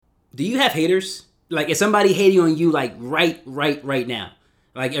do you have haters? Like, is somebody hating on you, like, right now?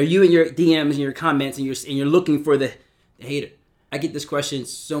 Like, are you in your DMs and your comments and you're looking for the hater? I get this question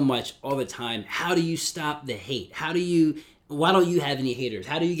so much all the time. How do you stop the hate? Why don't you have any haters?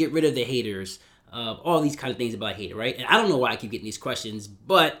 How do you get rid of the haters? All these kind of things about hate, right? And I don't know why I keep getting these questions,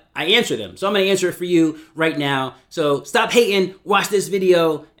 but I answer them. So I'm going to answer it for you right now. So stop hating, watch this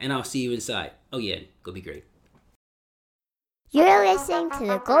video, and I'll see you inside. Oh yeah, go be great. You're listening to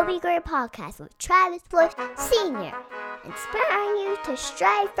the Go Be Great podcast with Travis Bush Sr., inspiring you to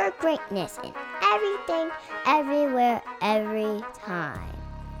strive for greatness in everything, everywhere, every time.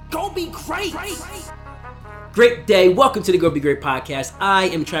 Go be great! Great day. Welcome to the Go Be Great podcast. I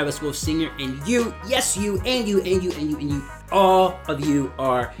am Travis Wolf Sr. and you, yes you, and you, all of you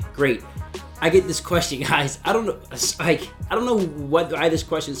are great. I get this question, guys. I don't know why this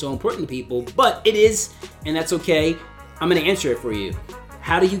question is so important to people, but it is, and that's okay. I'm going to answer it for you.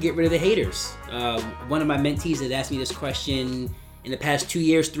 How do you get rid of the haters? One of my mentees has asked me this question in the past 2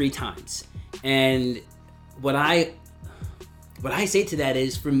 years, 3 times. And what I say to that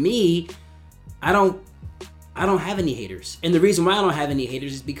is, for me, I don't have any haters. And the reason why I don't have any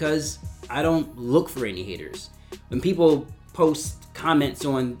haters is because I don't look for any haters. When people post comments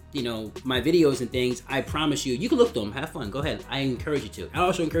on, my videos and things, I promise you can look at them, have fun, go ahead. I encourage you to. I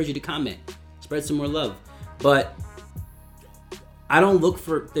also encourage you to comment, spread some more love. But I don't look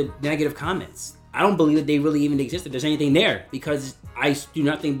for the negative comments. I don't believe that they really even exist, if there's anything there, because I do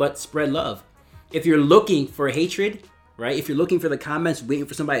nothing but spread love. If you're looking for hatred, right? If you're looking for the comments, waiting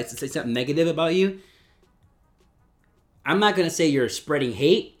for somebody to say something negative about you, I'm not going to say you're spreading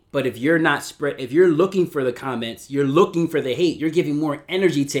hate, but if you're looking for the comments, you're looking for the hate, you're giving more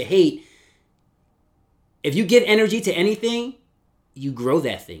energy to hate. If you give energy to anything, you grow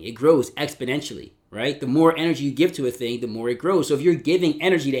that thing. It grows exponentially, right? The more energy you give to a thing, the more it grows. So if you're giving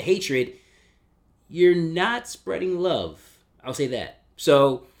energy to hatred, you're not spreading love. I'll say that.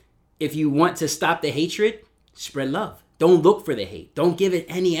 So if you want to stop the hatred, spread love. Don't look for the hate. Don't give it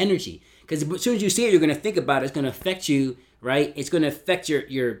any energy. Because as soon as you see it, you're going to think about it. It's going to affect you, right? It's going to affect your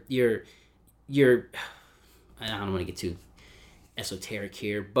I don't want to get too esoteric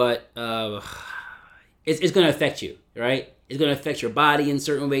here, but it's going to affect you, right? It's going to affect your body in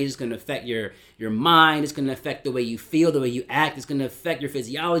certain ways. It's going to affect your mind. It's going to affect the way you feel, the way you act. It's going to affect your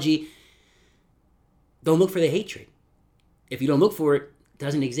physiology. Don't look for the hatred. If you don't look for it, it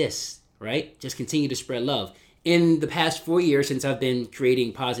doesn't exist, right? Just continue to spread love. In the past 4 years, since I've been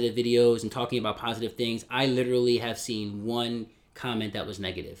creating positive videos and talking about positive things, I literally have seen one comment that was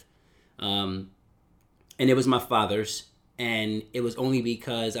negative. And it was my father's. And it was only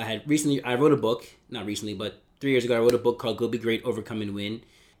because I wrote a book, not recently, but 3 years ago, I wrote a book called Go Be Great, Overcome and Win.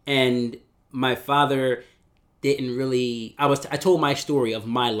 And my father didn't really, I told my story of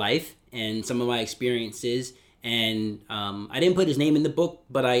my life and some of my experiences. And I didn't put his name in the book,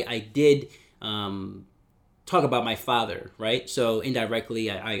 but I did talk about my father, right? So indirectly,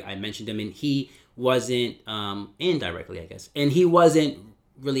 I mentioned him, and he wasn't, indirectly, I guess, and he wasn't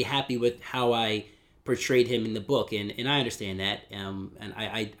really happy with how I portrayed him in the book, and I understand that, and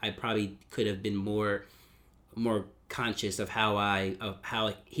I probably could have been more conscious of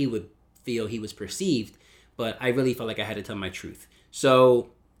how he would feel he was perceived, but I really felt like I had to tell my truth. So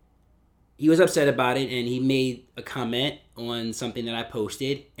he was upset about it, and he made a comment on something that I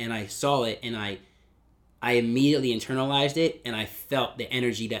posted, and I saw it, and I immediately internalized it, and I felt the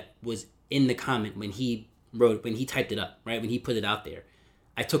energy that was in the comment when he typed it up, right? When he put it out there.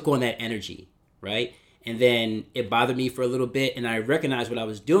 I took on that energy, right? And then it bothered me for a little bit, and I recognized what I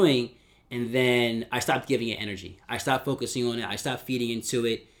was doing, and then I stopped giving it energy. I stopped focusing on it. I stopped feeding into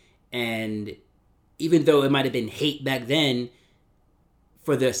it, and even though it might have been hate back then,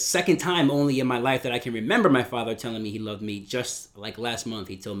 for the second time only in my life that I can remember my father telling me he loved me, just like last month,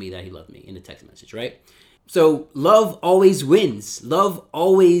 he told me that he loved me in a text message, right? So love always wins. Love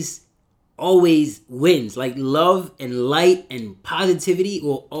always wins. Like, love and light and positivity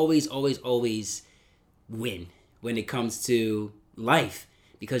will always win when it comes to life,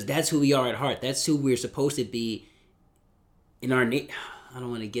 because that's who we are at heart. That's who we're supposed to be in our I don't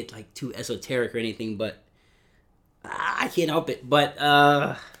want to get like too esoteric or anything, but I can't help it. But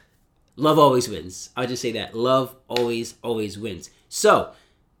love always wins. I'll just say that. Love always wins. So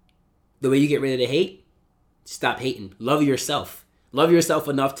the way you get rid of the hate, stop hating. Love yourself. Love yourself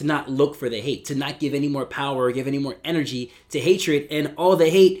enough to not look for the hate, to not give any more power or give any more energy to hatred, and all the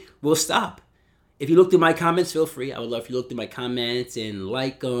hate will stop. If you look through my comments, feel free. I would love if you look through my comments and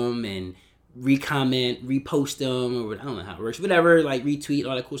like them and recomment, repost them, or I don't know how it works. Whatever, like retweet,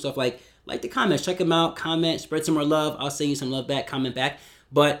 all that cool stuff. Like the comments. Check them out. Comment. Spread some more love. I'll send you some love back. Comment back.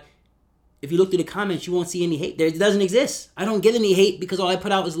 But if you look through the comments, you won't see any hate. There, it doesn't exist. I don't get any hate because all I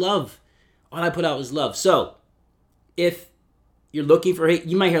put out is love. All I put out is love. So, if you're looking for hate,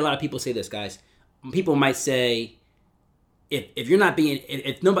 you might hear a lot of people say this, guys. People might say, if you're not being,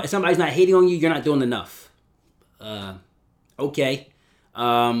 if somebody's not hating on you, you're not doing enough. Okay.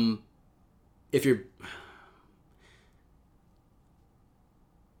 If you're,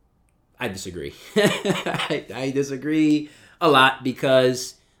 I disagree. I disagree a lot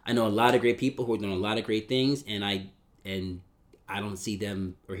because I know a lot of great people who are doing a lot of great things, and I don't see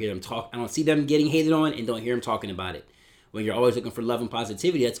them or hear them talk. I don't see them getting hated on and don't hear them talking about it. When you're always looking for love and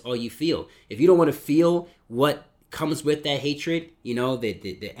positivity, that's all you feel. If you don't want to feel what comes with that hatred,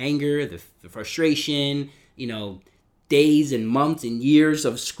 the anger, the frustration, days and months and years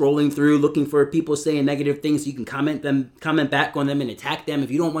of scrolling through looking for people saying negative things so you can comment back on them and attack them.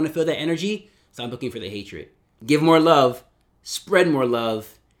 If you don't want to feel that energy, stop looking for the hatred. Give more love, spread more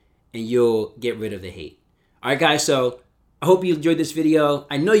love, and you'll get rid of the hate. All right, guys, so I hope you enjoyed this video.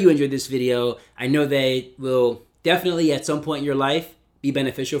 I know you enjoyed this video. I know they will definitely at some point in your life be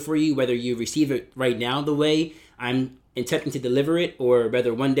beneficial for you, whether you receive it right now the way I'm attempting to deliver it, or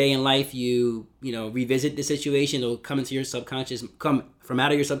whether one day in life you revisit the situation. It'll come into your subconscious, come from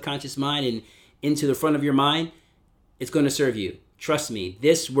out of your subconscious mind and into the front of your mind. It's going to serve you. Trust me,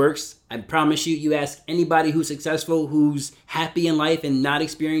 this works. I promise you. You ask anybody who's successful, who's happy in life and not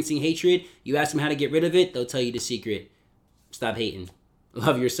experiencing hatred, you ask them how to get rid of it, they'll tell you the secret. Stop hating.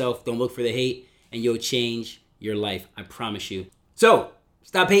 Love yourself. Don't look for the hate, and you'll change your life. I promise you. So,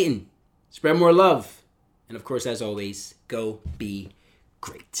 stop hating. Spread more love. And of course, as always, go be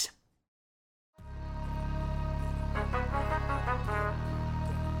great.